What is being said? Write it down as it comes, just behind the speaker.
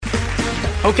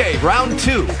Okay, round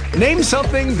two. Name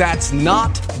something that's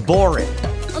not boring.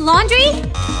 A laundry?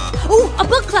 Ooh, a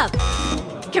book club.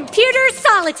 Computer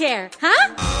solitaire,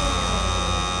 huh?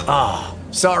 Ah,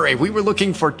 sorry, we were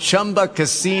looking for Chumba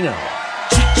Casino.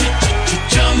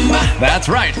 That's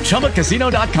right,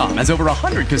 ChumbaCasino.com has over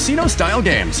 100 casino-style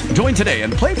games. Join today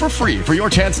and play for free for your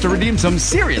chance to redeem some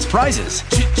serious prizes.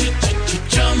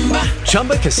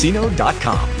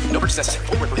 ChumbaCasino.com. No purchase necessary.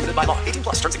 Void where prohibited by law. 18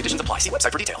 plus. Terms and conditions apply. See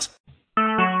website for details.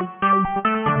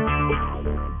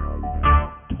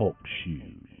 Talk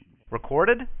shoes.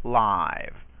 Recorded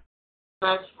live.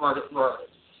 That's what it was.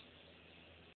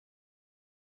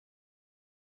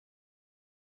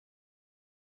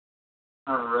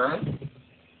 All right.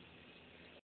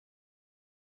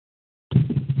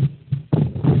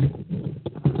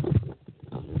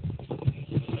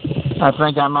 I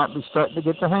think I might be starting to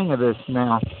get the hang of this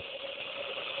now.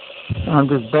 I'm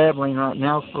just babbling right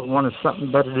now for one of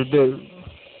something better to do.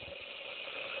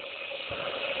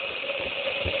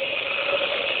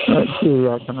 Let's see,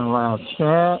 I can allow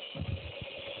chat.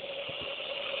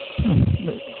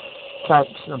 Type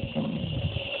something.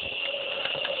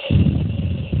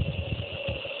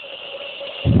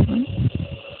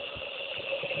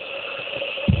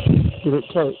 Did it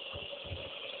take?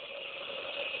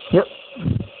 Yep.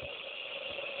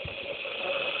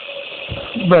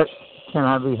 But can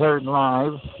I be heard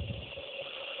live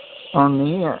on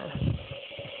the air?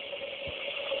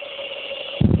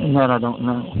 And that I don't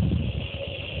know.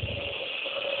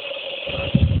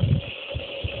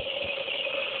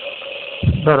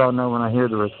 But I'll know when I hear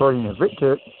the recording of it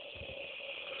took.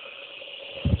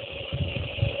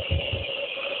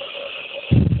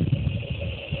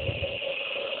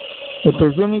 If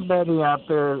there's anybody out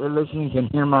there that listening can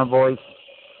hear my voice,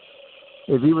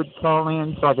 if you would call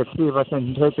in so I could see if I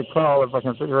can take a call, if I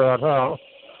can figure out how,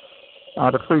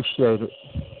 I'd appreciate it.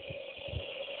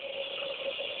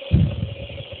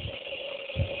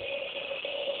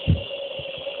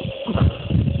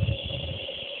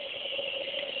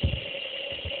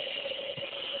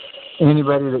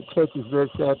 Anybody that catches this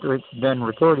after it's done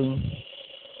recording,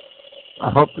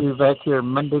 I hope to be back here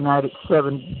Monday night at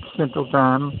 7 Central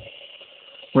Time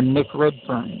with Nick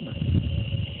Redfern.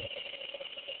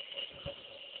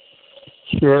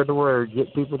 Share the word,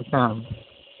 get people to come.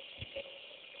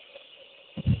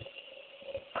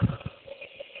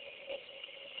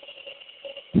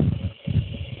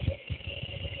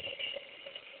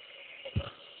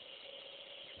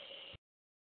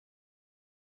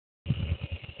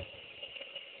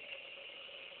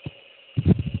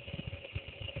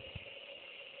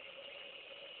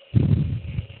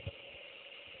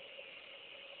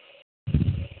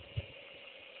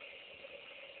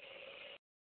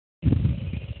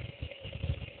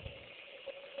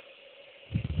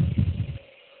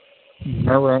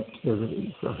 No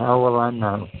activity, so how will I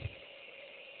know?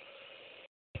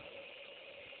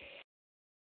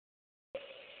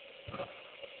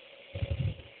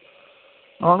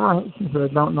 All right, since I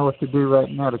don't know what to do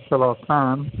right now to kill off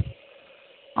time,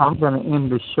 I'm going to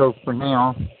end this show for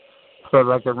now so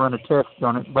that I can run a test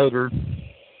on it later.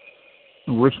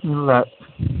 Wish me luck.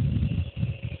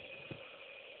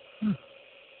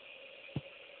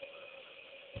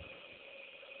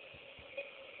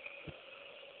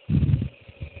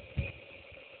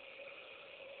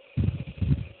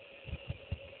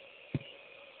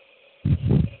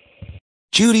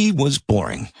 Judy was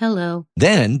boring. Hello.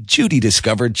 Then Judy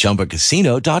discovered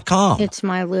ChumbaCasino.com. It's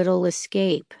my little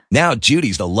escape. Now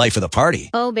Judy's the life of the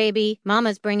party. Oh, baby,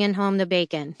 mama's bringing home the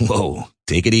bacon. Whoa,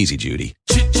 take it easy, Judy.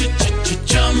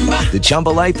 The Chumba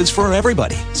life is for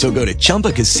everybody. So go to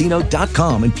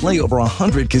ChumbaCasino.com and play over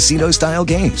 100 casino-style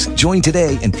games. Join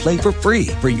today and play for free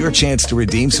for your chance to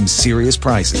redeem some serious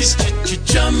prizes.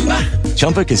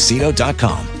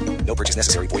 ChumbaCasino.com. No purchase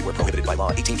necessary. Void where prohibited by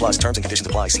law. 18 plus terms and conditions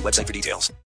apply. See website for details.